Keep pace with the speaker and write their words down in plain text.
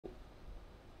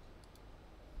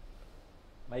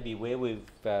may be aware,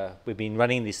 we've been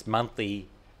running this monthly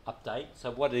update.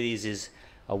 So what it is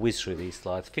I'll whiz through these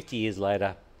slides. 50 years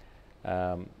later,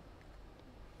 the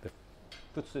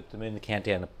footstep to the moon, the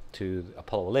countdown to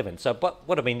Apollo 11. So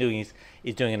what I've been doing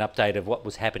is doing an update of what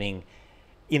was happening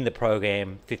in the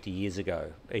program 50 years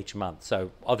ago each month.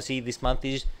 So obviously this month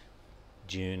is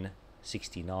June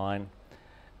 69,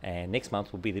 and next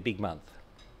month will be the big month.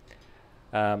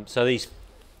 So these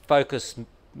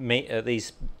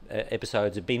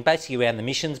episodes have been basically around the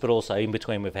missions, but also in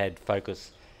between we've had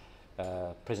focus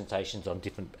presentations on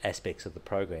different aspects of the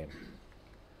program.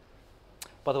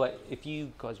 By the way, if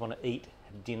you guys want to eat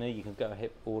dinner, you can go ahead,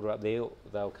 order up there.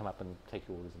 They'll come up and take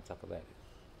your orders and stuff like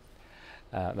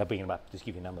that. They'll bring them up. Just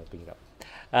give you a number, bring it up.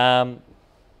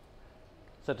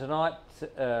 So tonight,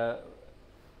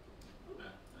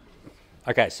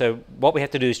 okay, so what we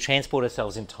have to do is transport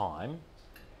ourselves in time.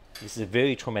 This is a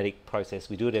very traumatic process.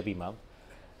 We do it every month.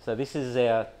 So this is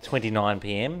our 29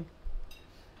 p.m.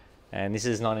 and this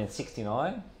is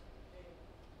 1969.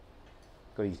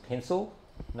 Got his pencil,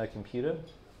 no computer,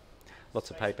 lots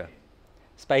of paper.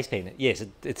 Space pen, yes,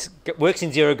 it works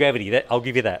in zero gravity. I'll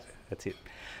give you that. That's it.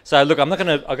 So look, I'm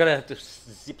gonna have to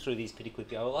zip through these pretty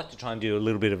quickly. I would like to try and do a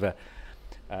little bit of a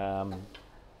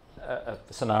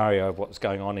scenario of what's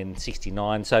going on in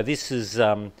 '69. So this is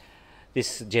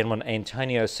this gentleman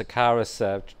Antonio Socaris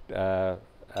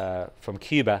from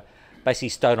Cuba, basically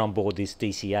stowed on board this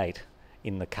DC-8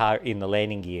 in the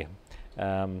landing gear,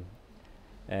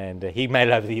 and he made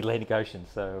it over the Atlantic Ocean.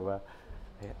 So.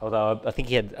 Although I think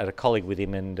he had a colleague with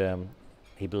him, and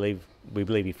we believe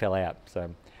he fell out. So,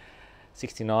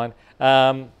 69.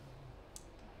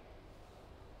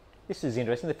 This is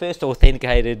interesting. The first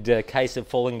authenticated case of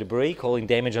falling debris causing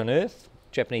damage on Earth,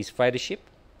 Japanese freighter ship,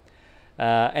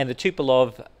 and the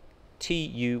Tupolev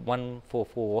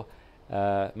Tu-144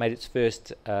 made its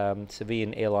first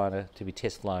civilian airliner to be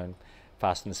test flown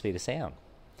faster than the speed of sound.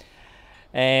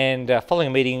 And following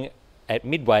a meeting at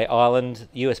Midway Island,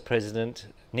 US President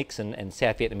Nixon and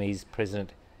South Vietnamese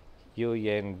President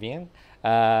Nguyen Vien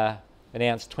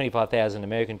announced 25,000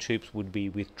 American troops would be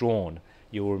withdrawn.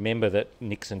 You'll remember that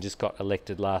Nixon just got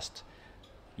elected last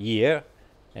year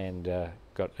and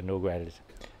got inaugurated.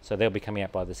 So they'll be coming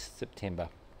out by this September.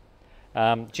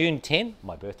 June 10,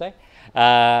 my birthday,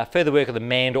 further work of the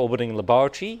manned orbiting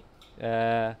laboratory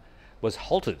was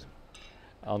halted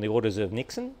on the orders of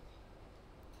Nixon.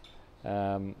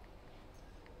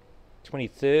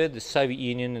 23rd, the Soviet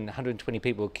Union and 120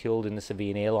 people were killed in the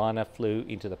civilian airliner flew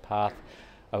into the path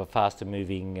of a faster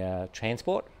moving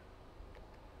transport.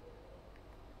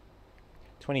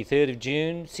 23rd of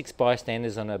June, 6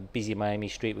 bystanders on a busy Miami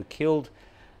street were killed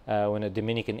when a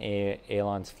Dominican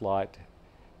Airlines flight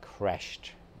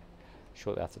crashed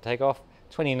shortly after takeoff.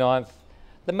 29th,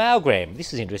 the mailgram.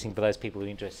 This is interesting for those people who are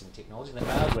interested in technology. The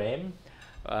mailgram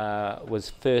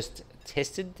was first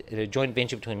tested at a joint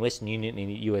venture between Western Union and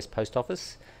the US Post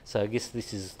Office. So I guess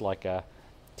this is like a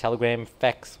telegram,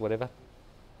 fax, whatever.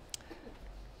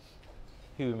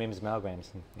 Who remembers mailgrams?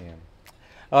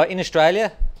 Yeah. In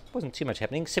Australia, wasn't too much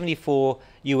happening. 74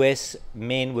 US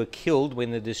men were killed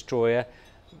when the destroyer,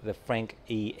 the Frank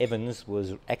E. Evans,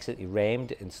 was accidentally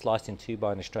rammed and sliced in two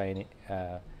by an Australian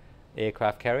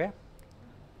aircraft carrier.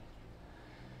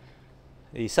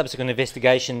 The subsequent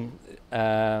investigation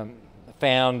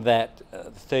found that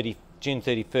June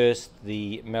 31st,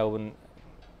 the Melbourne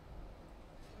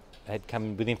had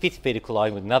come within 50 feet of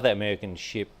colliding with another American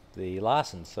ship, the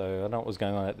Larsen. So I don't know what was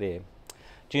going on out there.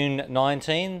 June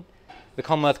 19, the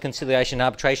Commonwealth Conciliation and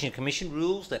Arbitration Commission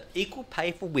rules that equal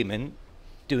pay for women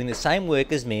doing the same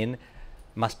work as men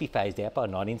must be phased out by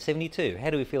 1972.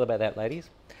 How do we feel about that, ladies?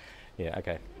 Yeah,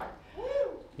 okay.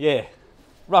 Yeah,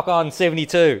 rock on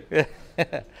 72.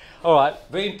 All right,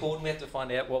 very important. We have to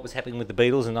find out what was happening with the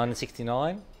Beatles in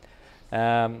 1969.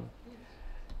 And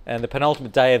the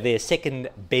penultimate day of their second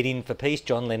bed-in for peace,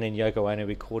 John Lennon and Yoko Ono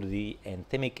recorded the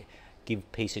anthemic Give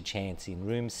Peace a Chance in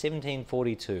room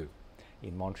 1742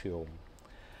 in Montreal.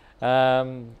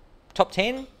 Top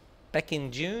 10 back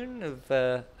in June of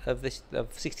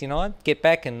 69. Get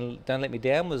Back and Don't Let Me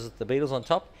Down was the Beatles on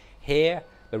top. Hair,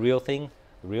 The Real Thing,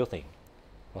 The Real Thing.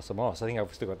 Lots of more. So I think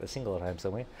I've still got the single at home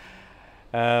somewhere.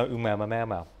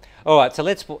 All right, so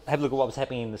let's have a look at what was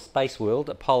happening in the space world.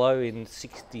 Apollo in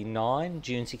 69,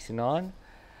 June 69.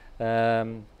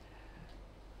 I'm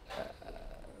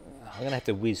going to have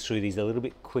to whiz through these a little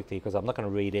bit quickly because I'm not going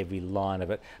to read every line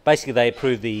of it. Basically, they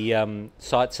approved the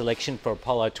site selection for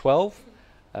Apollo 12.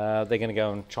 They're going to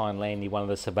go and try and land near one of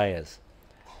the surveyors.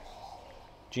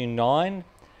 June 9,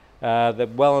 they're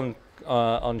well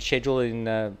on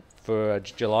schedule for a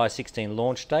July 16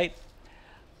 launch date.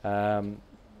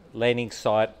 landing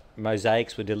site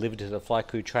mosaics were delivered to the flight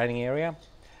crew training area.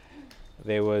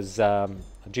 There was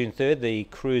June 3rd, the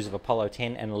crews of Apollo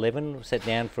 10 and 11 sat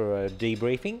down for a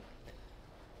debriefing.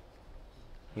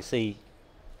 You see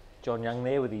John Young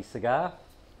there with his cigar.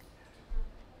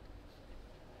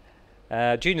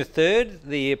 June the 3rd,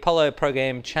 the Apollo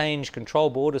program change control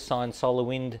board assigned solar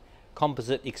wind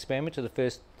composite experiment to the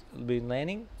first moon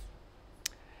landing.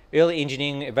 Early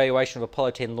engineering evaluation of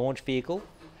Apollo 10 launch vehicle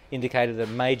indicated that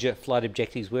major flight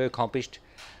objectives were accomplished,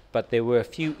 but there were a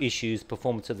few issues.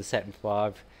 Performance of the Saturn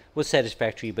V was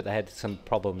satisfactory, but they had some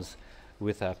problems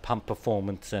with pump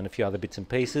performance and a few other bits and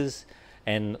pieces,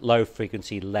 and low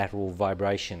frequency lateral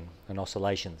vibration and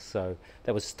oscillations. So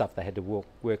that was stuff they had to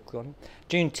work on.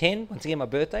 June 10, once again my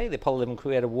birthday, the Apollo 11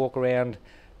 crew had a walk around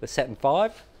the Saturn V.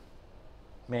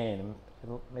 Man,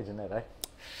 imagine that, eh?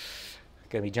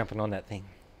 Going to be jumping on that thing.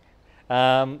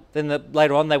 Then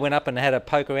later on they went up and had a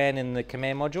poke around in the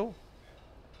command module.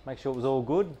 Make sure it was all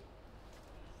good.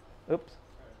 Oops.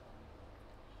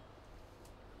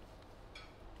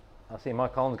 I see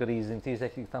Mike Collins got his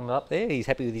enthusiastic thumb up there. He's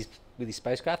happy with his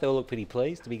spacecraft. They all look pretty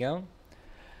pleased to be going.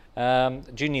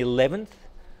 June the 11th,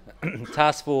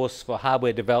 Task Force for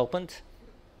Hardware Development.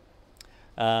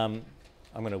 I'm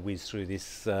going to whiz through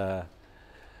this.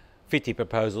 50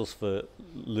 proposals for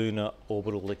lunar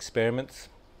orbital experiments.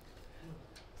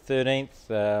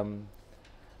 13th,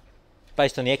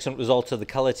 based on the excellent results of the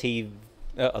color TV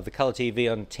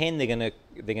on 10, they're going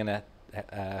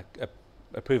to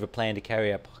approve a plan to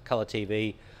carry out colour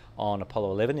TV on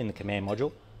Apollo 11 in the command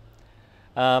module.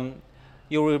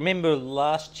 You'll remember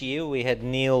last year we had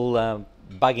Neil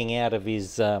bugging out of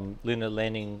his lunar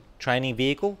landing training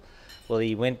vehicle. Well,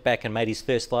 he went back and made his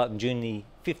first flight on June the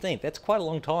 15th. That's quite a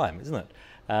long time, isn't it?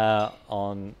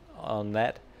 On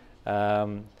that.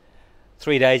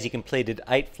 3 days he completed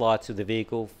 8 flights with the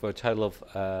vehicle for a total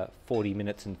of 40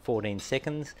 minutes and 14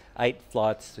 seconds. 8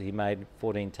 flights, he made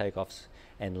 14 takeoffs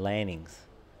and landings.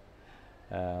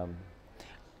 Now,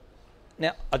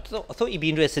 I thought you'd be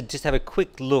interested just to have a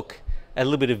quick look at a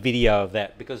little bit of video of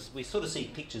that, because we sort of see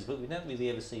pictures, but we don't really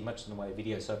ever see much in the way of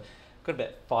video. So I've got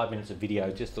about 5 minutes of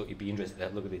video. Just thought you'd be interested to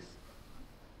have a look at this.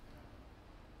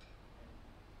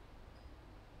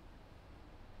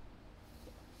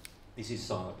 This is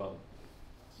silent, by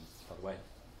the way.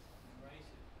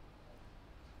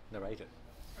 Narrated.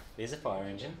 There's a fire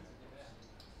engine.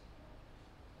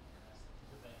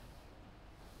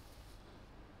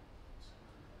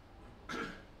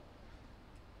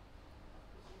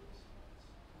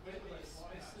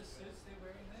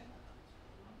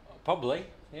 Probably,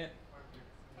 yeah.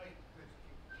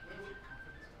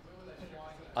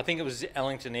 I think it was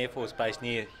Ellington Air Force Base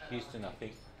near Houston, I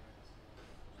think.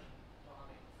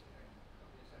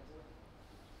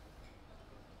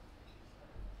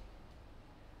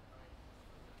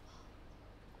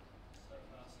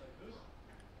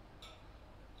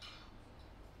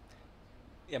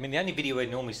 I mean, the only video we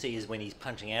normally see is when he's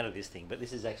punching out of this thing, but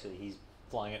this is actually he's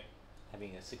flying it,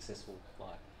 having a successful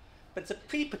flight. But it's a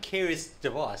pretty precarious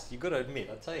device, you've got to admit,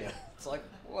 I tell you. It's like,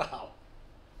 wow.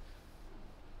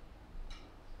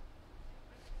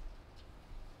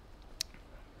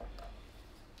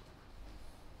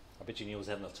 I bet you Neil's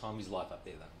having the time of his life up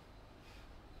there, though.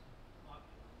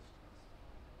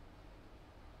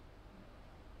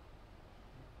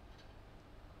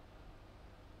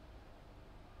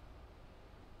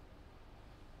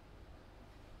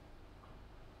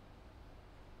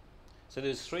 So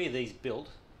there's 3 of these built,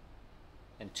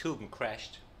 and 2 of them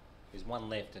crashed. There's 1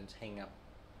 left, and it's hanging up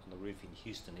on the roof in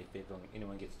Houston if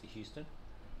anyone gets to Houston.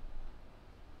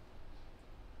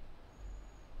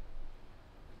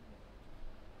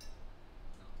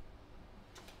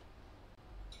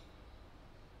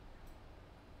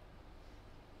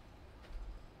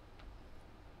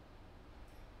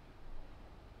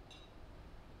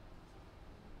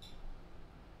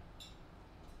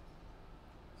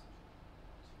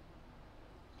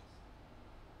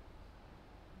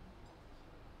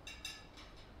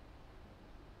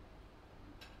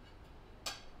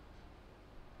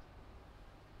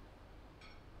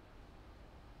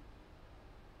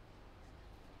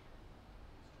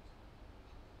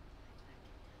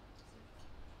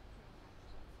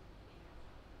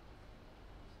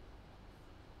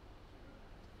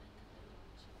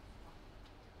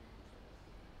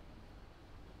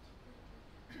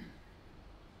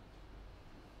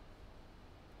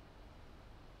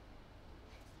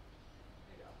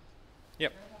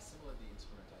 Yep. How similar the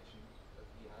instrumentation that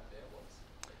he had there was?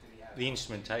 Like, did he have The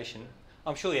instrumentation.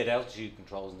 I'm sure he had altitude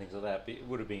controls and things like that, but it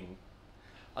would have been...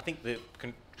 I think the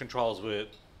controls were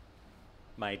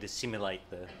made to simulate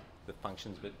the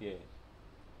functions, but yeah.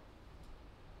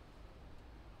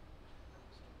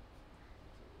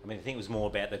 I mean, I think it was more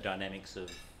about the dynamics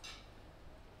of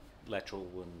lateral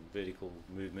and vertical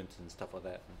movement and stuff like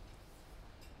that.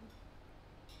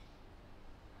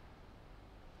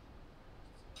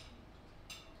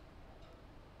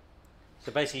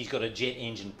 So basically he's got a jet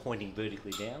engine pointing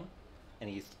vertically down,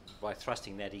 and by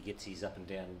thrusting that he gets his up and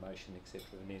down motion, etc.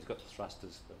 And he's got the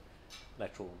thrusters for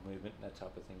lateral movement, that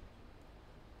type of thing.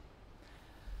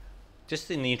 Just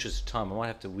in the interest of time, I might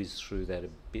have to whiz through that a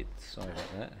bit. Sorry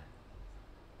about that.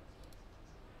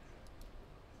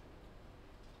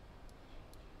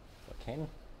 If I can.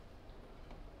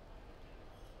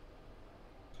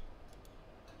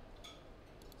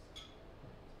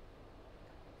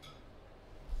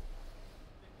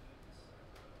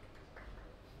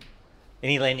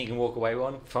 Any land you can walk away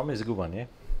from is a good one, yeah? If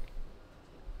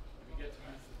you get to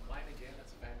use the line again,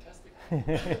 that's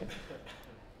fantastic.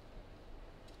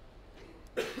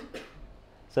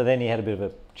 So then he had a bit of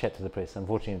a chat to the press.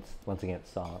 Unfortunately, once again,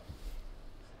 it's silent.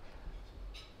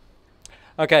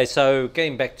 Okay, so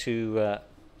getting back to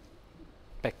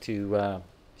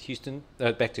Houston,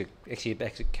 back to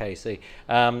KC.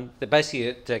 They're basically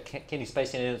at Kennedy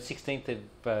Space Center on the 16th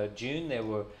of June. They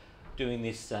were doing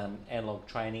this analog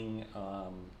training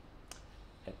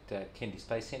at Kennedy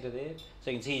Space Center there.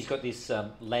 So you can see he's got this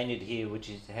lanyard here, which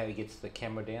is how he gets the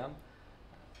camera down.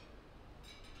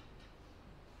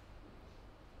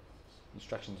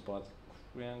 Instructions by the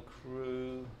ground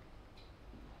crew.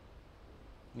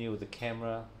 Neil with the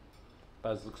camera.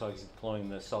 Buzz looks like he's deploying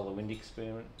the solar wind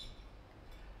experiment.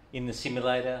 In the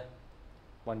simulator,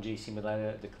 1G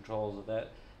simulator, the controls of that.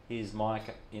 Here's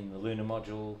Mike in the lunar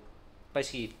module.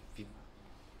 Basically, if you've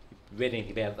read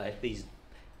anything about that, these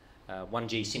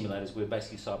 1G simulators were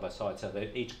basically side by side, so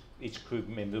that each crew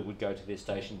member would go to their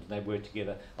stations and they work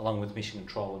together along with mission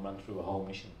control and run through a whole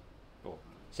mission, or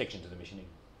sections of the missioning.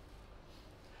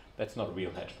 That's not a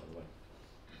real hatch, by the way.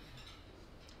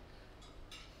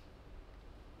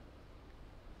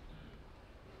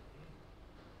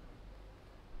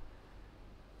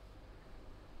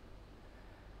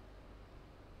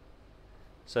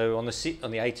 So on the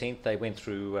 18th, they went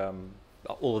through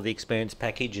all of the experience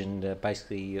package and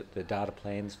basically the data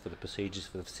plans for the procedures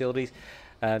for the facilities.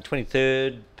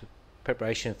 23rd,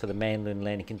 preparation for the manned lunar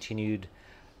landing continued.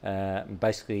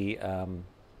 Basically,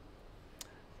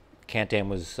 countdown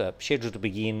was scheduled to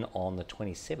begin on the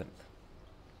 27th.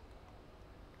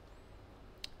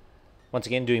 Once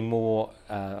again, doing more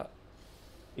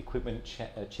equipment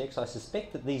checks. I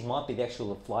suspect that these might be the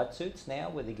actual flight suits now,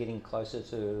 where they're getting closer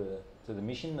to the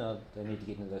mission. They need to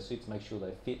get into those suits, make sure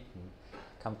they fit and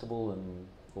comfortable and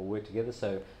all work together.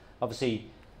 So obviously,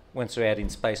 once they're out in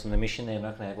space on the mission, they're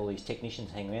not going to have all these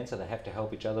technicians hanging around, so they have to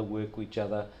help each other, work with each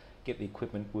other, get the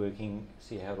equipment working,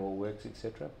 see how it all works,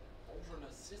 etc. Aldrin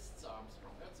assists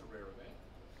Armstrong, that's a rare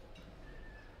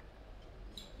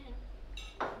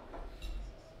event.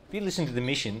 If you listen to the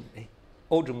mission,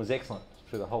 Aldrin was excellent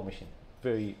through the whole mission.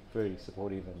 Very, very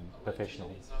supportive and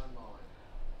professional.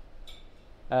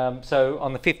 So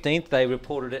on the 15th, they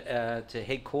reported to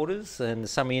headquarters, and the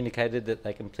summary indicated that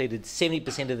they completed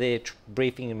 70% of their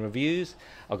briefing and reviews.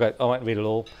 I won't read it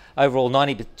all. Overall,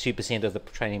 92% of the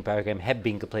training program had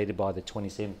been completed by the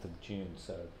 27th of June,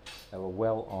 so they were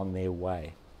well on their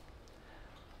way.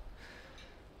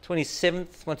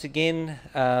 27th, once again,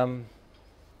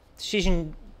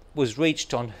 decision was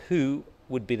reached on who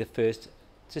would be the first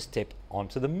to step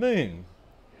onto the moon,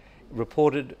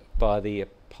 reported by the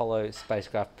Apollo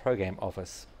Spacecraft Program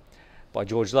Office by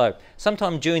George Lowe.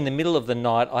 Sometime during the middle of the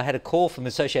night, I had a call from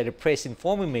Associated Press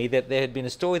informing me that there had been a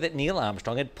story that Neil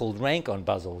Armstrong had pulled rank on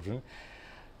Buzz Aldrin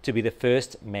to be the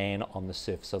first man on the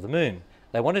surface of the moon.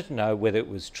 They wanted to know whether it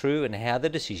was true and how the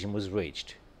decision was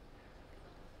reached.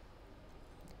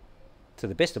 To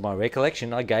the best of my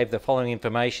recollection, I gave the following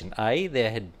information. A,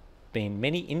 there had been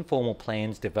many informal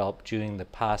plans developed during the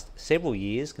past several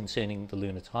years concerning the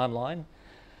lunar timeline.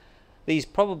 These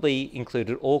probably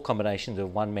included all combinations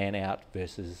of one man out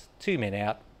versus two men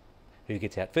out, who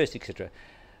gets out first, etc.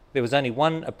 There was only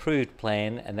one approved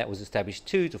plan, and that was established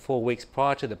 2 to 4 weeks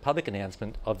prior to the public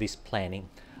announcement of this planning.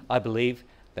 I believe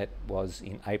that was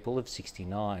in April of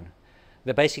 '69.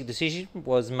 The basic decision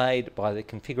was made by the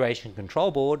Configuration Control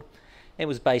Board and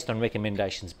was based on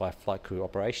recommendations by Flight Crew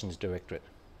Operations Directorate.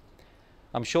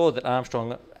 I'm sure that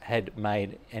Armstrong had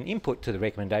made an input to the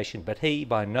recommendation, but he,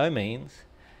 by no means,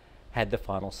 had the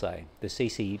final say. The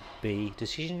CCB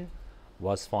decision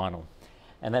was final.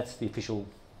 And that's the official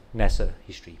NASA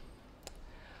history.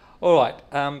 All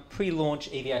right, pre-launch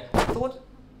EVA. I thought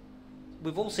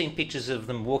we've all seen pictures of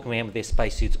them walking around with their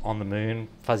spacesuits on the moon,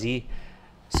 fuzzy.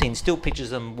 Seen still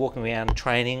pictures of them walking around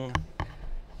training.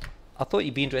 I thought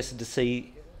you'd be interested to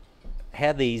see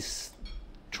how these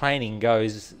training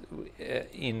goes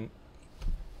in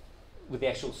with the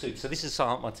actual suit. So this is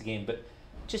silent once again, but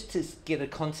just to get a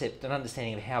concept and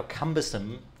understanding of how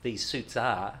cumbersome these suits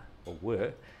are or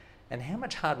were, and how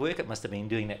much hard work it must have been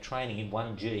doing that training in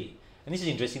 1G. And this is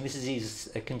interesting. This is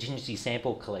his contingency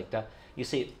sample collector. You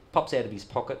see it pops out of his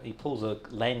pocket. He pulls a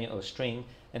lanyard or string,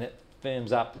 and it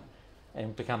firms up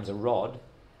and becomes a rod.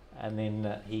 And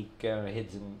then he goes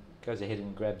ahead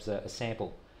and grabs a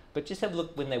sample. But just have a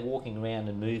look when they're walking around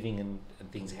and moving and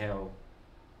things, how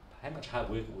much hard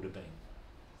work it would have been.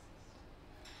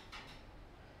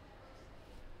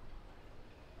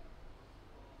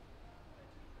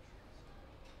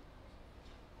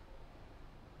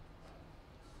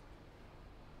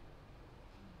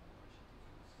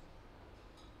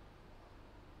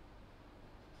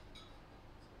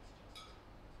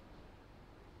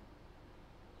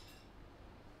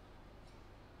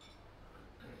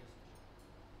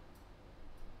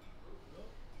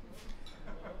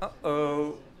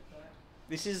 Uh-oh.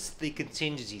 This is the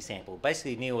contingency sample.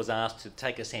 Basically, Neil was asked to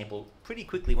take a sample pretty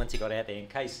quickly once he got out there in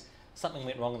case something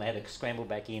went wrong and they had to scramble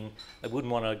back in. They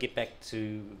wouldn't want to get back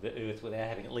to the Earth without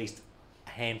having at least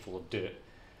a handful of dirt.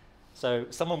 So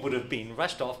someone would have been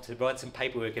rushed off to write some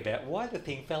paperwork about why the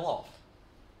thing fell off.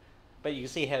 But you can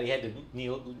see how he had to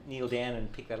kneel down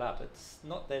and pick that up. It's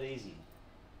not that easy.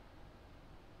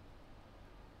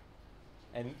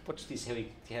 And watch this, how he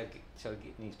get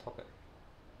in his pocket.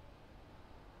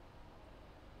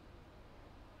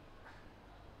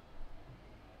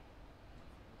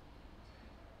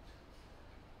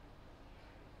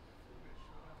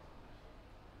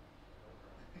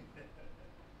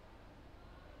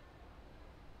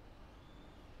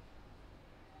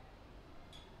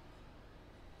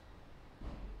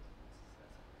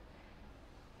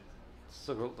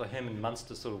 Sort of the Herman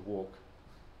Munster sort of walk.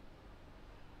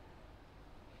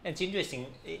 And it's interesting,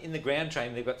 in the ground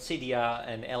train they've got CDR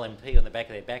and LMP on the back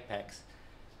of their backpacks,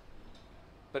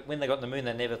 but when they got on the moon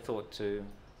they never thought to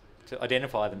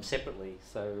identify them separately.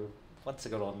 So once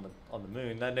they got on the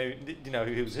moon, they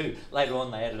knew who was who. Later on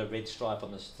they added a red stripe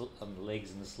on the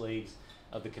legs and the sleeves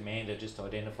of the commander just to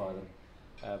identify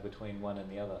them between one and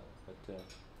the other. But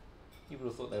you would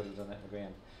have thought they would have done that on the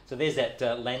ground. So there's that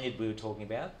lanyard we were talking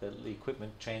about, the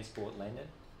equipment transport lanyard.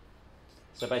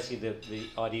 So basically the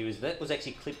idea is that was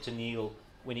actually clipped to Neil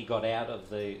when he got out of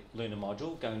the lunar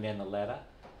module, going down the ladder,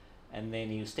 and then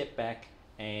he would step back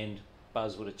and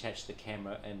Buzz would attach the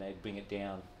camera and they'd bring it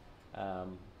down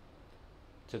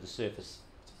to the surface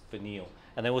for Neil.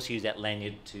 And they also use that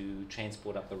lanyard to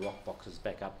transport up the rock boxes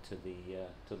back up to the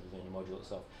lunar module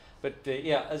itself. But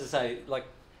yeah, as I say, like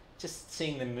just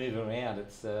seeing them move around,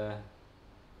 it's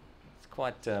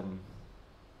quite an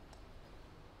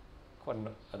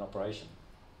operation.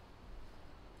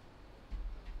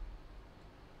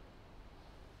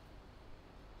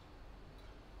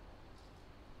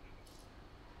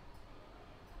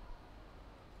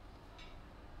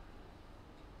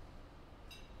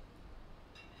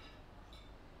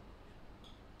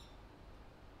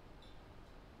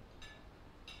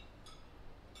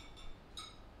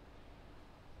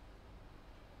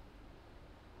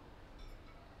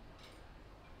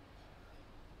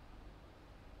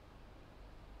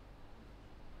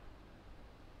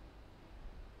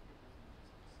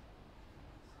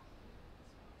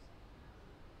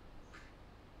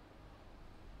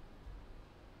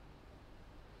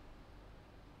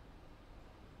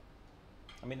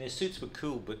 I mean, their suits were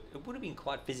cool, but it would have been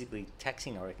quite physically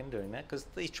taxing, I reckon, doing that, because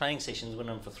these training sessions went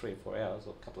on for 3 or 4 hours,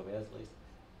 or a couple of hours at least.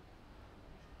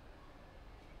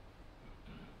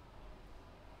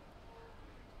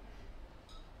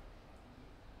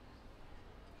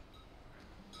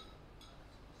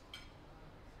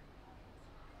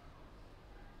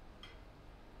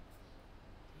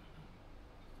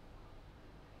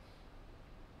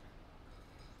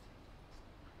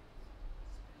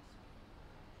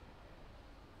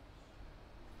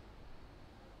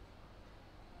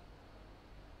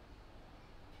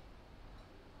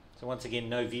 So once again,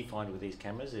 no viewfinder with these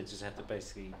cameras. You just have to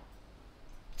basically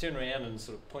turn around and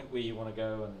sort of point where you want to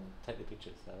go and take the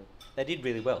pictures. So they did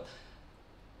really well.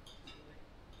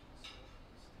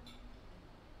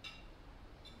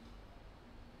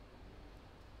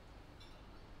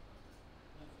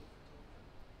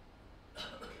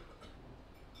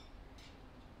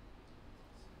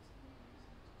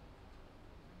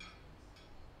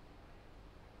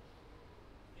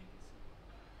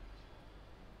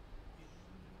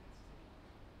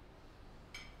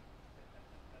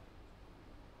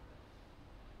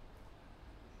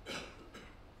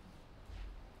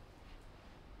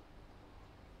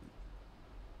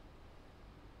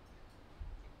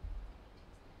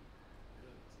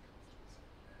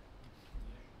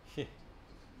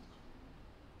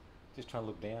 Just trying to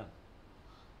look down.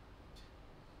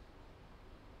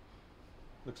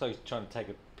 Looks like he's trying to take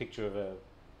a picture of a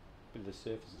bit of the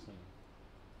surface or something.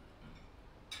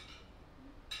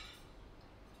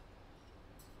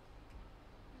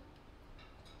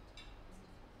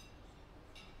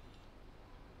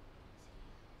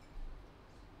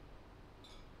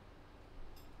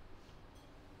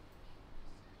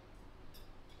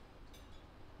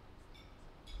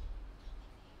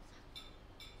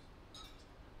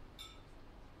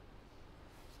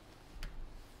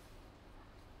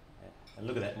 And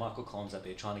look at that, Michael Collins up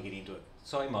there trying to get into it.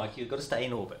 Sorry, Mike, you've got to stay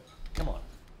in orbit. Come on.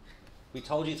 We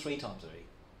told you 3 times already.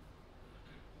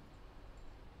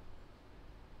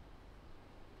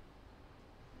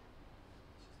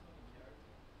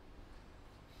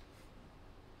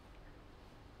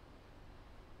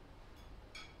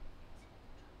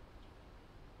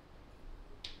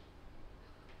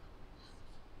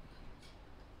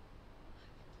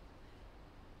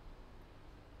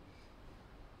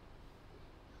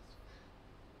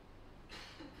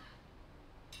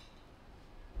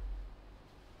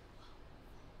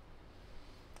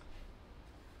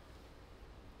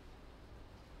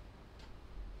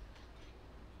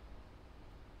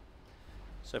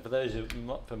 So for those who are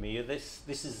not familiar, this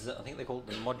is, I think they call it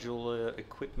the modular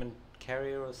equipment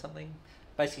carrier or something.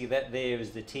 Basically that there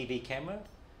is the TV camera.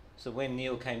 So when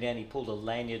Neil came down, he pulled a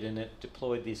lanyard and it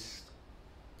deployed this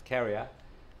carrier,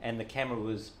 and the camera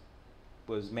was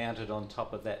mounted on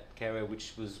top of that carrier,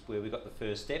 which was where we got the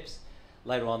first steps.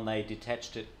 Later on they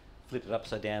detached it, flipped it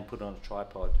upside down, put it on a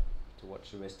tripod to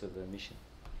watch the rest of the mission,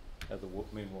 of the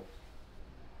moonwalk.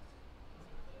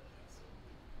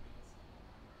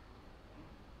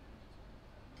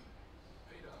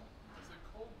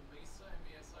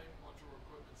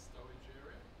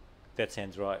 That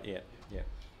sounds right. Yeah, yeah,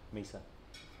 MESA.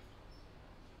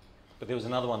 But there was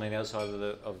another one on the other side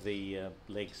of the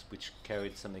legs which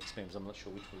carried some experiments. I'm not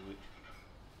sure which was which.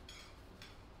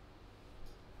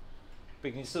 But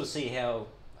you can sort of see how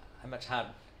much hard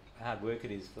work it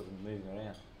is for them moving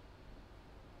around.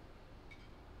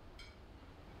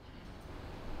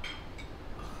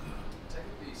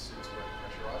 These suits were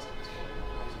pressurised at this point.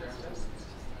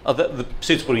 Oh, the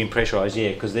suits would have been pressurised,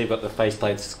 yeah, because they've got the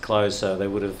faceplates closed, so they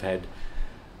would have had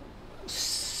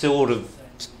sort of,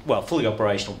 well, fully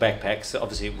operational backpacks.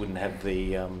 Obviously, it wouldn't have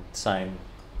the same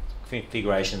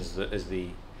configurations as the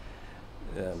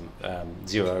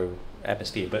zero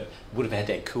atmosphere, but would have had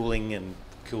that cooling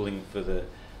for the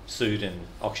suit and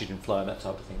oxygen flow and that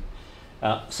type of thing.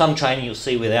 Some training you'll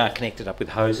see where they are connected up with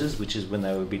hoses, which is when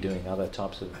they would be doing other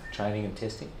types of training and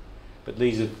testing. But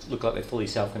these look like they're fully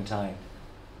self-contained.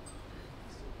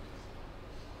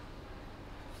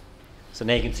 So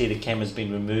now you can see the camera's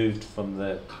been removed from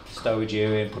the stowage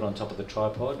area and put on top of the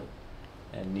tripod,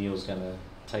 and Neil's going to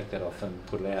take that off and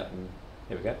put it out, and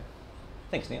there we go.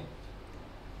 Thanks, Neil.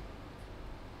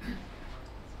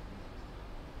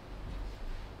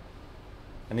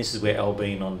 And this is where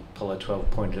Albin on Apollo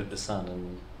 12 pointed at the sun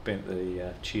and bent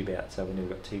the tube out, so we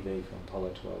never got TV from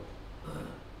Apollo 12.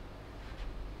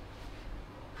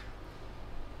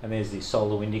 And there's the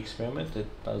solar wind experiment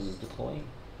that Buzz is deploying.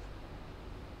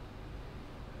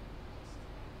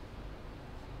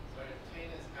 So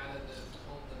Tina's added is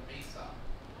called the MESA,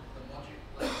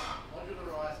 the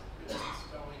modularised equipment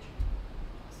storage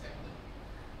assembly.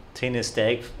 Tina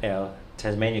Stagg, our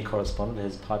Tasmania correspondent,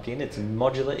 has piped in. It's a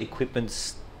modular equipment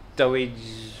stowage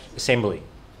assembly.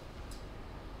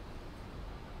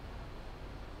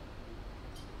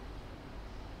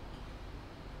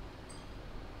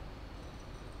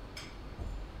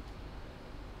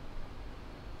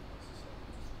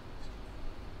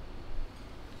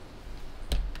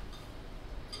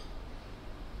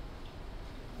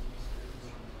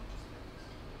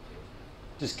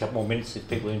 Just a couple more minutes if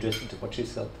people are interested to watch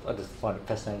this. I just find it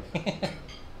fascinating.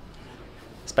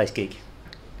 Space geek.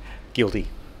 Guilty.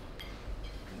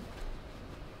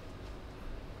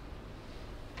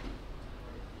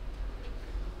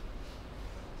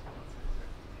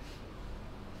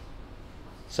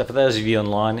 So for those of you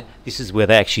online, this is where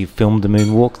they actually filmed the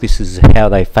moonwalk. This is how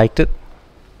they faked it.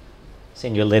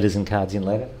 Send your letters and cards in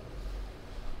later.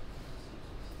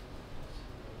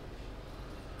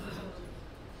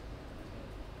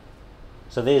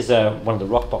 So there's one of the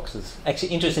rock boxes. Actually,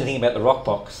 interesting thing about the rock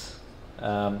box,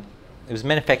 it was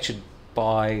manufactured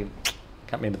by, I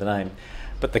can't remember the name,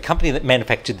 but the company that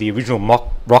manufactured the original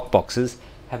rock boxes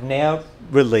have now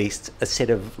released a set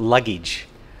of luggage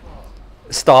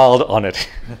styled on it.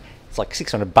 It's like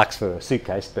 $600 for a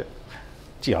suitcase, but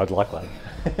gee, I'd like one.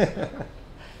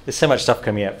 There's so much stuff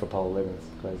coming out for Apollo 11,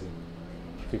 it's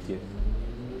crazy. 50th.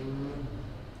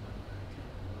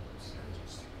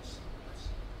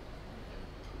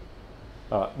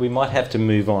 All right, we might have to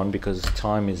move on because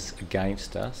time is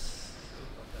against us.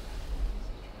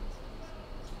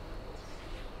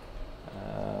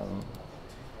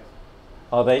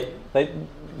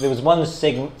 There was one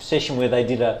session where they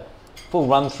did a full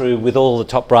run through with all the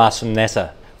top brass from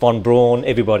NASA, von Braun,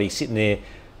 everybody sitting there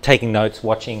taking notes,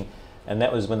 watching, and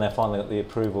that was when they finally got the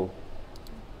approval.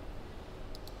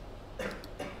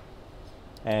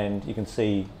 And you can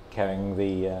see carrying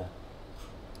the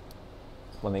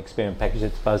one of the experiment packages,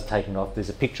 it's Buzz taking off. There's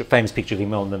a picture, famous picture of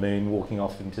him on the moon walking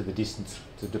off into the distance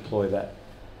to deploy that,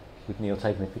 with Neil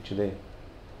taking the picture there.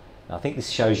 I think this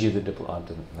shows you the deploy.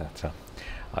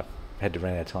 I had to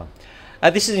run out of time.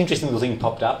 This is an interesting little thing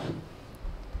popped up.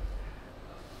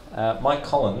 Mike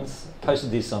Collins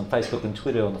posted this on Facebook and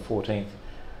Twitter on the 14th.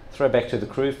 Throwback to the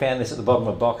crew. Found this at the bottom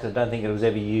of a box. I don't think it was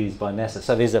ever used by NASA.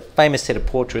 So there's a famous set of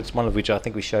portraits, one of which I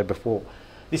think we showed before.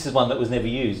 This is one that was never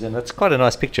used, and it's quite a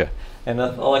nice picture. And I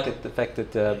like it, the fact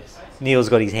that Neil's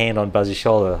got his hand on Buzz's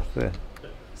shoulder.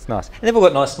 It's nice. And they've all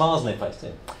got nice smiles on their face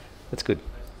too. That's good.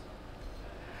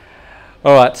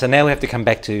 All right, so now we have to come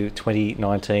back to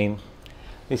 2019.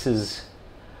 This is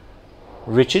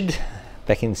Richard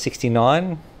back in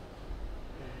 '69.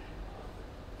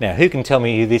 Now, who can tell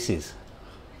me who this is?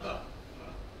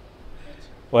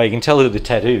 Well, you can tell who the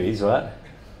tattoo is, right?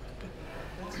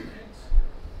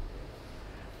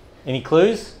 Any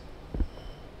clues?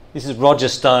 This is Roger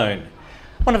Stone,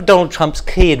 one of Donald Trump's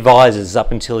key advisors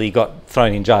up until he got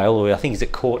thrown in jail, or I think he's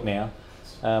at court now.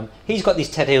 He's got this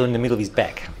tattoo in the middle of his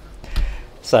back.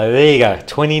 So there you go,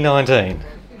 2019.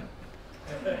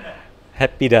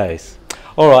 Happy days.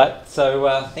 All right,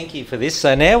 so thank you for this.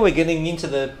 So now we're getting into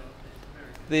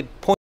the point.